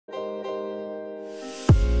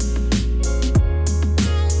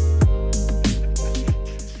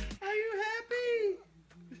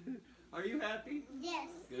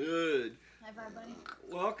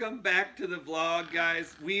the vlog,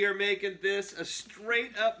 guys. We are making this a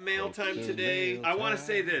straight up mail time today. I want to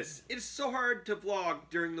say this. It is so hard to vlog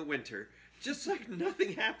during the winter. Just like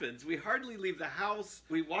nothing happens. We hardly leave the house.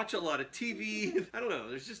 We watch a lot of TV. I don't know.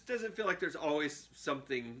 There just doesn't feel like there's always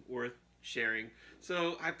something worth sharing.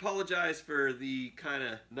 So I apologize for the kind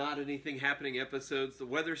of not anything happening episodes. The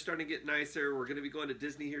weather's starting to get nicer. We're going to be going to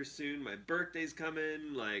Disney here soon. My birthday's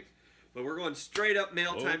coming. But we're going straight up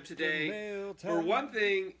mail time today. Mail time. For one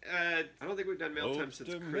thing, I don't think we've done mail time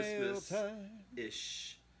since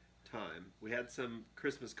Christmas-ish time. We had some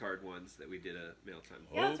Christmas card ones that we did a mail time.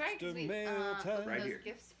 Yeah, that's right. Because we opened right those here.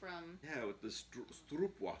 gifts from. Yeah, with the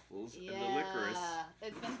stroopwafels and the licorice. Yeah,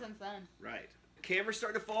 it's been since then. Right. Camera's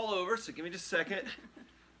starting to fall over, so give me just a second.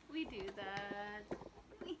 We do that.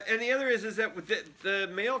 And the other is that the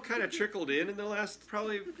mail kind of trickled in the last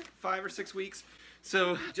probably 5 or 6 weeks.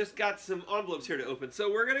 So just got some envelopes here to open.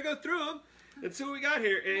 So we're going to go through them and see what we got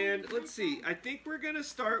here. And let's see. I think we're going to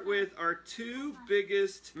start with our 2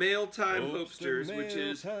 biggest mail time Hopesters, which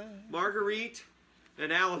is Marguerite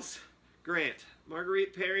and Alice Grant.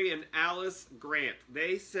 Marguerite Perry and Alice Grant.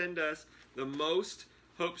 They send us the most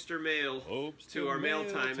Hopester mail to our mail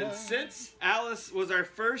time. And since Alice was our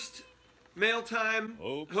first mail time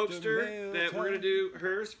Hopester, that we're going to do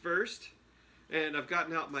hers first. And I've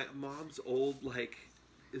gotten out my mom's old,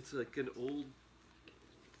 it's like an old,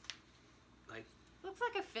 looks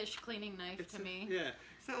like a fish cleaning knife to me. Yeah,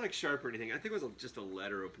 it's not like sharp or anything. I think it was just a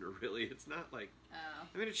letter opener, really. It's not like, oh.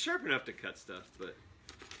 I mean, it's sharp enough to cut stuff, but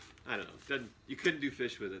I don't know. You couldn't do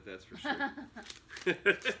fish with it, that's for sure.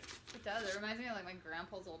 It does. It reminds me of my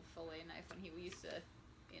grandpa's old fillet knife when he used to,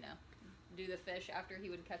 do the fish after he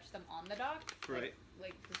would catch them on the dock. Right.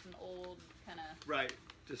 Like just an old kind of. Right.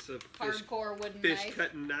 Just a hardcore wooden fish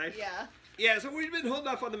cutting knife. Yeah. Yeah, so we've been holding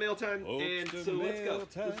off on the mail time, and so let's go.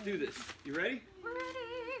 Let's do this. You ready? We're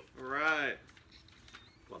ready. All right.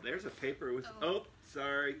 Well, there's a paper with. Oh,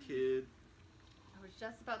 sorry, kid. I was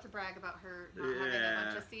just about to brag about her not having a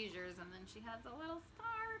bunch of seizures, and then she has a little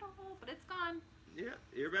startle, but it's gone. Yeah,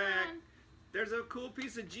 you're back. There's a cool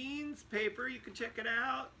piece of jeans paper. You can check it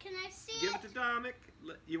out. Can I see Give it to Dominic.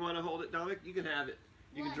 You want to hold it, Dominic? You can have it.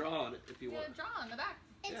 You can draw on it if you want. Yeah, draw on the back.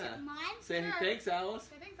 Is it mine? Say thanks, Alice.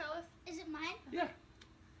 Say thanks, Alice. Is it mine? Yeah.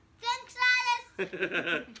 Thanks,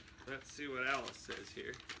 Alice. Let's see what Alice says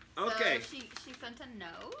here. Okay. So she sent a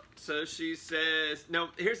note. So she says, now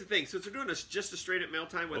here's the thing. Since we're doing just a straight up mail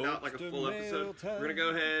time without like a full episode, we're going to go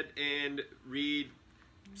ahead and read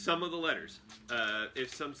some of the letters.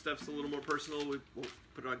 If some stuff's a little more personal, we won't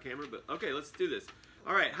put it on camera, but okay, let's do this.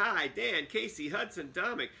 All right, hi, Dan, Casey, Hudson,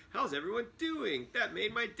 Dominic. How's everyone doing? That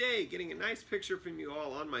made my day, getting a nice picture from you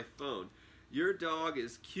all on my phone. Your dog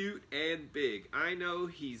is cute and big. I know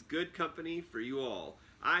he's good company for you all.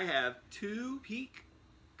 I have 2 peak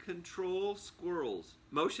control squirrels,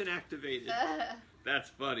 motion activated. That's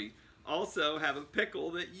funny. Also have a pickle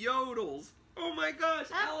that yodels. Oh my gosh,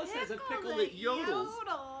 Alice has a pickle that yodels.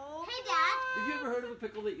 Hey, Dad. Have you ever heard of a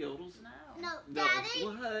pickle that yodels? No. No, Daddy.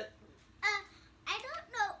 What? I don't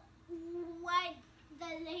know why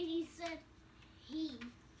the lady said he.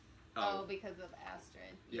 Oh, because of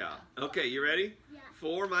Astrid. Yeah. Okay, you ready? Yeah.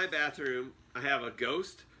 For my bathroom, I have a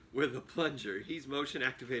ghost with a plunger. He's motion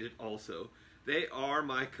activated also. They are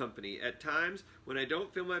my company. At times, when I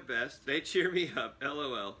don't feel my best, they cheer me up.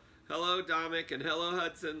 LOL. Hello, Dominic, and hello,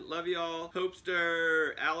 Hudson. Love you all.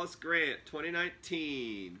 Hopester, Alice Grant,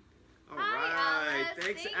 2019. All right. Alice.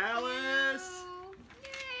 Thanks, Thank Alice. You.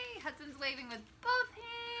 Yay. Hudson's waving with both hands.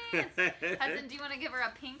 Hudson, do you want to give her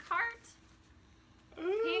a pink heart?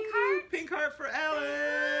 Ooh, pink heart? Pink heart for Alice.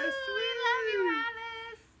 Ooh, we love you,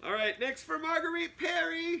 Alice. All right, next for Marguerite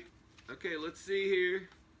Perry. Okay, let's see here.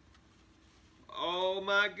 Oh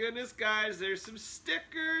my goodness, guys, there's some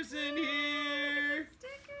stickers in here.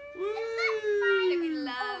 Stickers. Woo! We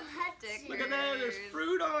love stickers. Look at that, there's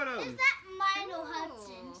fruit on them. Is that mine or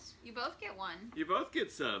Hudson's? You both get one. You both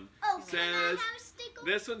get some. Oh, Says, can I have a sticker?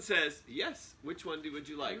 this one says, yes. Which one would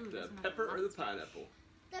you like, the pepper or the pineapple?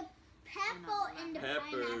 The pepper and the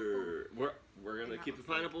pineapple. Pepper. We're going to keep the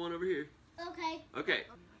pineapple one over here. Okay. Okay.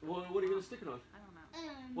 Well, what are you going to stick it on? I don't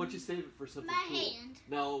know. Why don't you save it for something My cool? hand.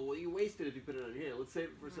 No, well, you waste it if you put it on your hand. Let's save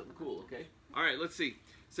it for something cool, okay? All right, let's see. It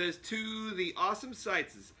says, to the awesome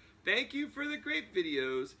Seitzes, thank you for the great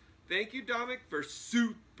videos. Thank you, Dominic, for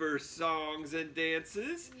super songs and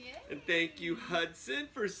dances. Yay. And thank you, Hudson,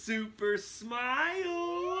 for super smiles.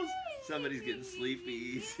 Yay. Somebody's getting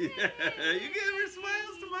sleepy. You give her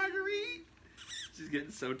smiles to Marguerite. She's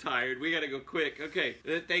getting so tired. We gotta go quick. Okay.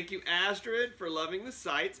 Thank you, Astrid, for loving the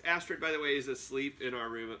sights. Astrid, by the way, is asleep in our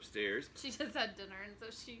room upstairs. She just had dinner, and so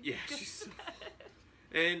she. Yeah, she's so.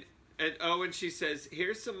 And And she says,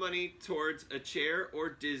 here's some money towards a chair or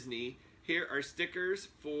Disney. Here are stickers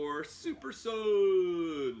for Super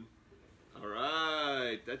Son. All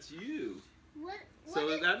right, that's you.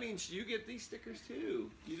 So that means you get these stickers too.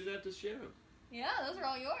 You didn't have to share them. Yeah, those are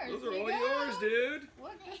all yours. Those are all yours, dude.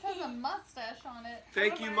 Look, this has a mustache on it.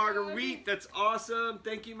 Thank you, Marguerite. That's awesome.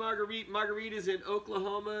 Thank you, Marguerite. Marguerite is in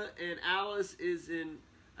Oklahoma, and Alice is in,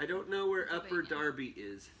 I don't know where Upper Darby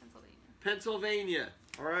is. Pennsylvania.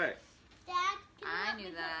 All right. Dad, I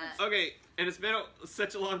knew that. Okay, and it's been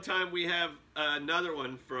such a long time. We have another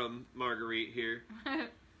one from Marguerite here.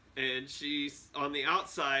 And she's on the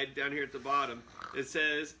outside, down here at the bottom. It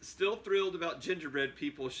says, still thrilled about gingerbread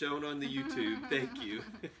people shown on the YouTube. Thank you.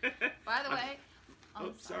 By the way.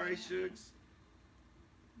 Oh, sorry, Shugs.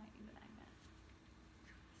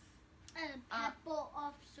 Apple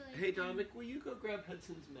off. Hey, Dominic, will you go grab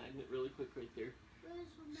Hudson's magnet really quick right there?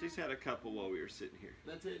 She's had a couple while we were sitting here.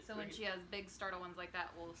 That's it. So when she has big startle ones like that,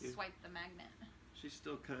 we'll swipe the magnet. She's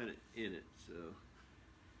still kind of in it, so.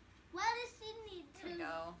 Why does she need to? There we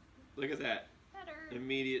go. Look at that. Better.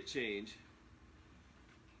 Immediate change.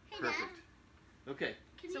 Hey, Perfect. Dad. Okay.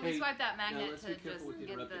 So we swipe that magnet to just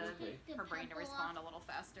get her brain to respond a little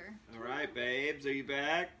faster. All right, babes, are you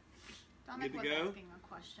back? Dominic was asking a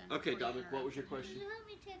question. Okay, Dominic, what was your question? Can you let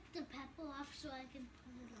me take the pepper off so I can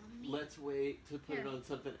put it on me? Let's wait to put it on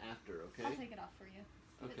something after, okay? I'll take it off for you.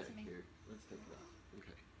 Give it to me. Here, let's take it off.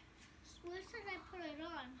 Okay. Where should I put it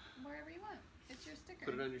on? Wherever you want. It's your sticker.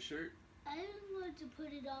 Put it on your shirt? I want to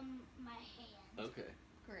put it on my hand. Okay.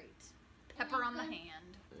 Great. Pepper on the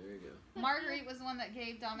hand. There you go. Marguerite was the one that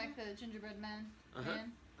gave Dominic the gingerbread man.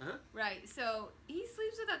 Right, so he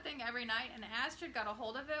sleeps with that thing every night, and Astrid got a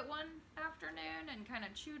hold of it one afternoon and kind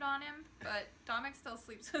of chewed on him, but Dominic still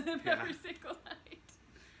sleeps with him every single night.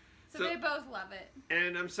 So they both love it.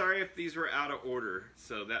 And I'm sorry if these were out of order.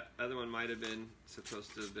 So that other one might have been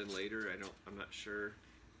supposed to have been later. I'm not sure.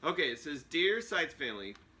 Okay, it says, Dear Seitz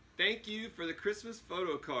family, thank you for the Christmas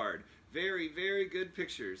photo card. Very, very good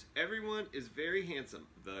pictures. Everyone is very handsome,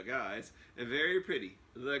 the guys, and very pretty,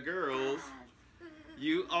 the girls.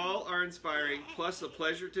 You all are inspiring, plus a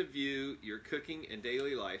pleasure to view your cooking and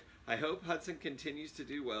daily life. I hope Hudson continues to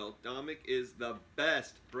do well. Dominic is the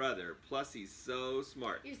best brother, plus he's so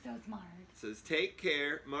smart. You're so smart. It says, take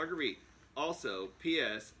care, Marguerite. Also,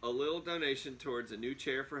 P.S., a little donation towards a new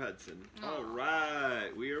chair for Hudson. All right,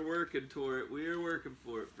 we are working toward it. We are working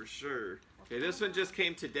for it for sure. Okay, this one just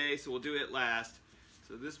came today, so we'll do it last.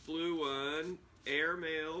 So this blue one,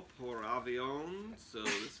 airmail por avion. So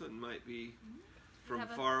this one might be from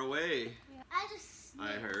far away.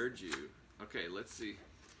 I heard you. Okay, let's see.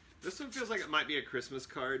 This one feels like it might be a Christmas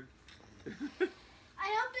card. I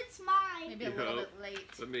hope it's mine. Maybe a little bit late.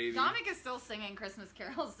 But maybe. Dominic is still singing Christmas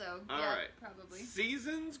carols, so all right. Probably.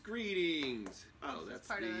 Season's greetings. Oh, that's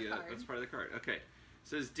part of the card. That's part of the card. Okay. It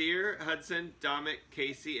says, Dear Hudson, Dominic,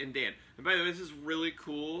 Casey, and Dan. And by the way, this is really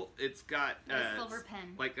cool. It's got a silver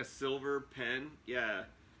pen. Like a silver pen. Yeah.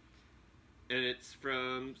 And it's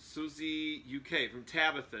from Susie, UK, from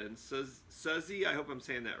Tabitha. And Susie, I hope I'm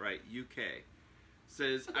saying that right, UK.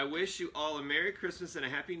 Says, I wish you all a Merry Christmas and a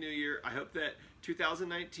Happy New Year. I hope that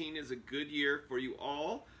 2019 is a good year for you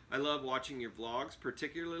all. I love watching your vlogs,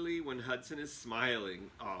 particularly when Hudson is smiling.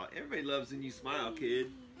 Aw, everybody loves when you smile, kid.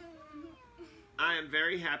 I am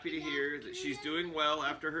very happy to hear that she's doing well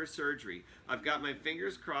after her surgery. I've got my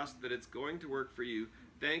fingers crossed that it's going to work for you.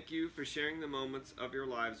 Thank you for sharing the moments of your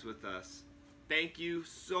lives with us. Thank you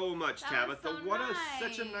so much, Tabitha. So what nice.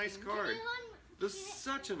 Such a nice card. This is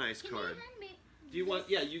such a nice card. Do you want?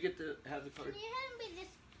 Yeah, you get to have the card. Can you hand me this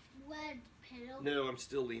red pillow? No, I'm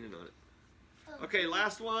still leaning on it. Okay,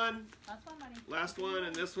 last one. Last one, buddy. Last one,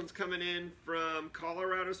 and this one's coming in from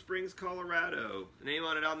Colorado Springs, Colorado. The name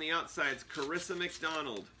on it on the outside is Carissa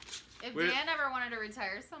McDonald. If Dan ever wanted to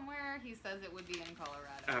retire somewhere, he says it would be in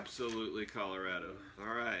Colorado. Absolutely Colorado.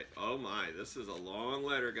 All right. Oh my, this is a long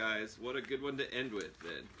letter, guys. What a good one to end with,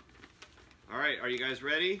 then. All right, are you guys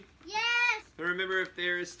ready? Yes! And remember, if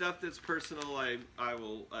there is stuff that's personal, I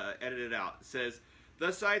will edit it out. It says,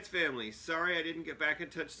 The Seitz family, sorry I didn't get back in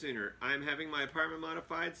touch sooner. I'm having my apartment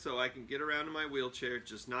modified so I can get around in my wheelchair,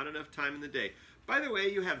 just not enough time in the day. By the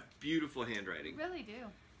way, you have beautiful handwriting. You really do.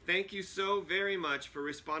 Thank you so very much for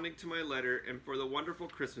responding to my letter and for the wonderful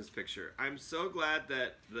Christmas picture. I'm so glad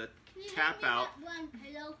that the tap out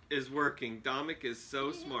is working. Dominic is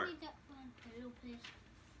so smart. Can you hand me that one pillow, please?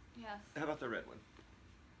 Yes. How about the red one?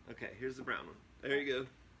 Okay, here's the brown one. There you go.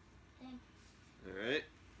 Thanks. All right.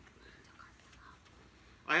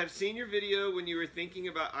 I have seen your video when you were thinking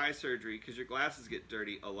about eye surgery because your glasses get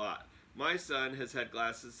dirty a lot. My son has had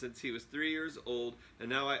glasses since he was 3 years old, and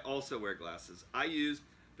now I also wear glasses. I use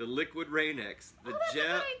the liquid Rain-X. The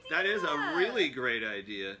gel. That is a really great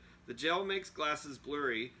idea. The gel makes glasses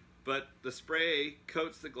blurry, but the spray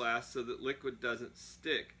coats the glass so that liquid doesn't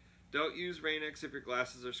stick. Don't use Rain-X if your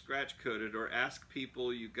glasses are scratch coated, or ask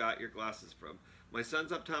people you got your glasses from. My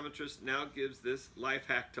son's optometrist now gives this life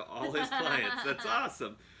hack to all his clients. That's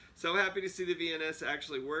awesome. So happy to see the VNS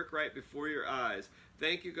actually work right before your eyes.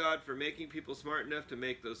 Thank you, God, for making people smart enough to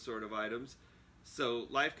make those sort of items so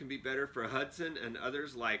life can be better for Hudson and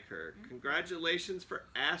others like her. Congratulations for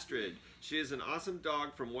Astrid. She is an awesome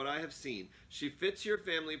dog from what I have seen. She fits your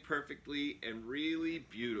family perfectly and really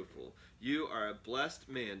beautiful. You are a blessed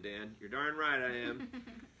man, Dan. You're darn right I am.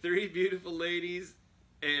 3 beautiful ladies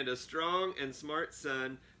and a strong and smart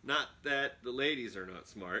son. Not that the ladies are not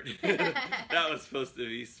smart. That was supposed to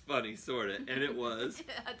be funny, sort of, and it was.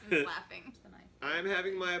 Hudson's laughing. I'm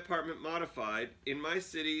having my apartment modified. In my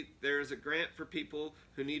city, there is a grant for people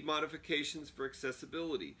who need modifications for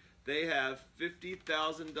accessibility. They have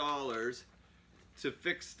 $50,000 to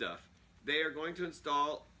fix stuff. They are going to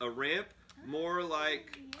install a ramp, more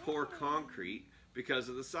like pour concrete, because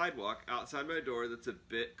of the sidewalk outside my door that's a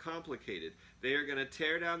bit complicated. They are going to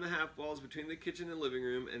tear down the half walls between the kitchen and living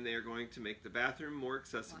room, and they are going to make the bathroom more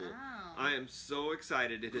accessible. Wow. I am so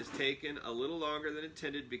excited. It has taken a little longer than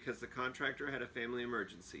intended because the contractor had a family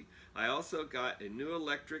emergency. I also got a new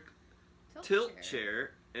electric tilt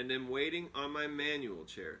chair and am waiting on my manual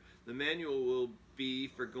chair. The manual will be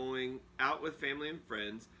for going out with family and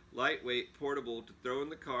friends, lightweight, portable, to throw in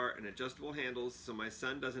the car, and adjustable handles so my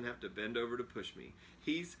son doesn't have to bend over to push me.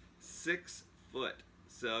 He's 6 foot,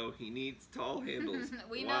 so he needs tall handles.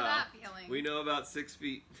 We know that feeling. We know about 6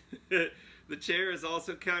 feet. The chair is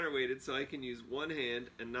also counterweighted, so I can use one hand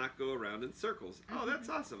and not go around in circles. Oh, that's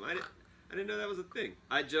awesome. I didn't know that was a thing.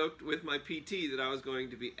 I joked with my PT that I was going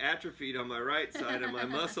to be atrophied on my right side and my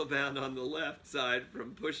muscle bound on the left side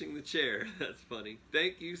from pushing the chair. That's funny.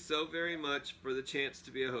 Thank you so very much for the chance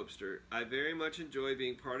to be a Hopester. I very much enjoy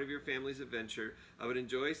being part of your family's adventure. I would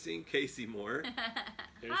enjoy seeing Casey more.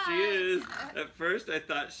 There she is. At first I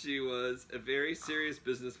thought she was a very serious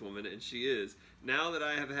businesswoman, and she is. Now that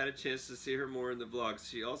I have had a chance to see her more in the vlogs,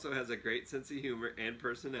 she also has a great sense of humor and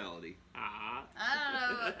personality. I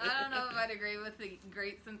don't know if I'd agree with the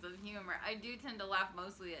great sense of humor. I do tend to laugh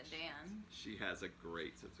mostly at Dan. She has a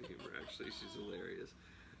great sense of humor, actually. She's hilarious.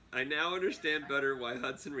 I now understand better why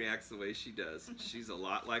Hudson reacts the way she does. She's a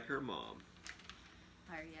lot like her mom.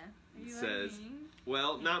 Are ya? It says,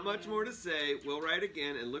 well, not much more to say. We'll write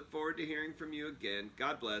again and look forward to hearing from you again.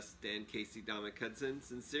 God bless, Dan, Casey, Dominic, Hudson.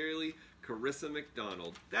 Sincerely, Carissa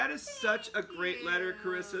McDonald. That is such a great letter,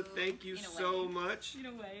 Carissa. Thank you so much. You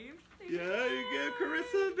know, wave. Yeah, you give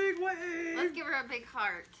Carissa a big wave. Let's give her a big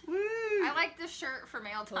heart. Woo. I like this shirt for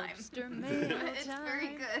mail time. It's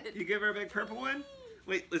very good. You give her a big purple one?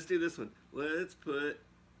 Wait, let's do this one. Let's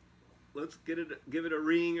give it a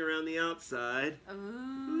ring around the outside.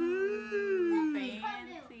 Ooh,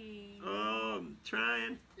 fancy. Oh, I'm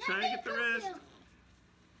trying to get the rest.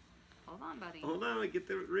 Hold on, buddy. Hold on, I get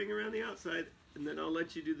the ring around the outside, and then I'll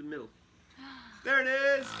let you do the middle. There it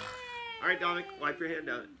is. All right, Dominic, wipe your hand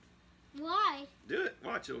out. Why? Do it.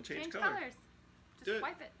 Watch, it'll change color. Colors. Just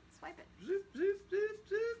swipe it. Swipe it. Zoop, zoop, zoop,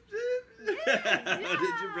 zoop, zoop. Yeah.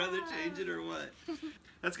 Did your brother change it or what?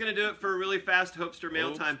 That's going to do it for a really fast Hopester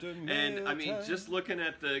mail time. And I mean, just looking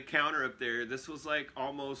at the counter up there, this was like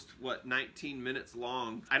almost, what, 19 minutes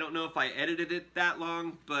long. I don't know if I edited it that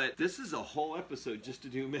long, but this is a whole episode just to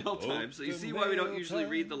do mail time. So you see why we don't usually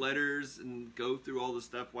read the letters and go through all the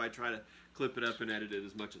stuff, why I try to clip it up and edit it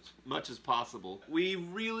as much as possible. We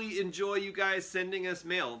really enjoy you guys sending us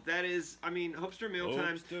mail. That is, I mean, Hopester mail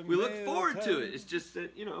times, we look forward to it. It's just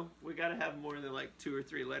that, you know, we got to have more than like 2 or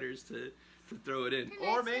 3 letters to throw it in.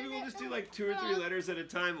 Or maybe we'll just do like 2 or 3 letters at a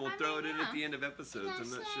time. We'll throw it in at the end of episodes. I'm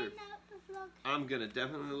not sure. I'm going to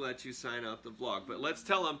definitely let you sign out the vlog. But let's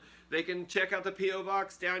tell them they can check out the P.O.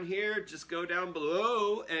 Box down here. Just go down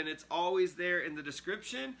below, and it's always there in the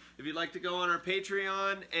description. If you'd like to go on our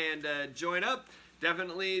Patreon and join up,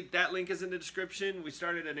 definitely that link is in the description. We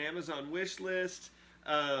started an Amazon wish list.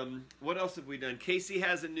 What else have we done? Casey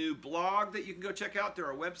has a new blog that you can go check out through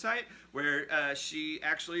our website where she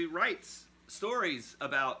actually writes stories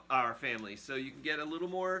about our family, so you can get a little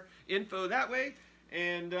more info that way.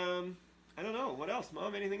 And I don't know, what else,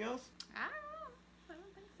 Mom? Anything else? I don't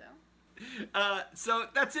think so. So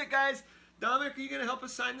that's it, guys. Dominic, are you gonna help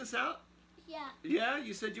us sign this out? Yeah. Yeah,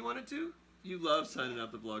 you said you wanted to. You love signing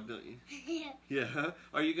out the vlog, don't you? Yeah. Yeah?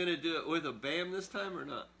 Are you going to do it with a BAM this time or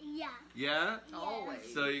not? Yeah. Yeah?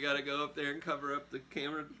 Always. So you got to go up there and cover up the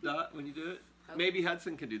camera dot when you do it? Okay. Maybe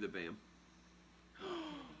Hudson can do the BAM.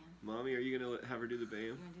 Mommy, are you going to have her do the BAM? You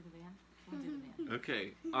want to do the BAM? We'll do the BAM.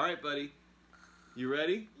 Okay. All right, buddy. You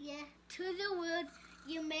ready? Yeah. To the world,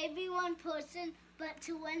 you may be one person, but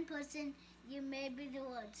to one person, you may be the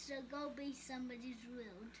world. So go be somebody's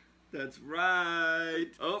world. That's right.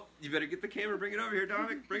 Oh, you better get the camera. Bring it over here,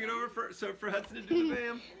 Dominic. Bring it over for Hudson to do the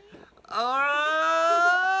BAM. All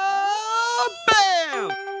right.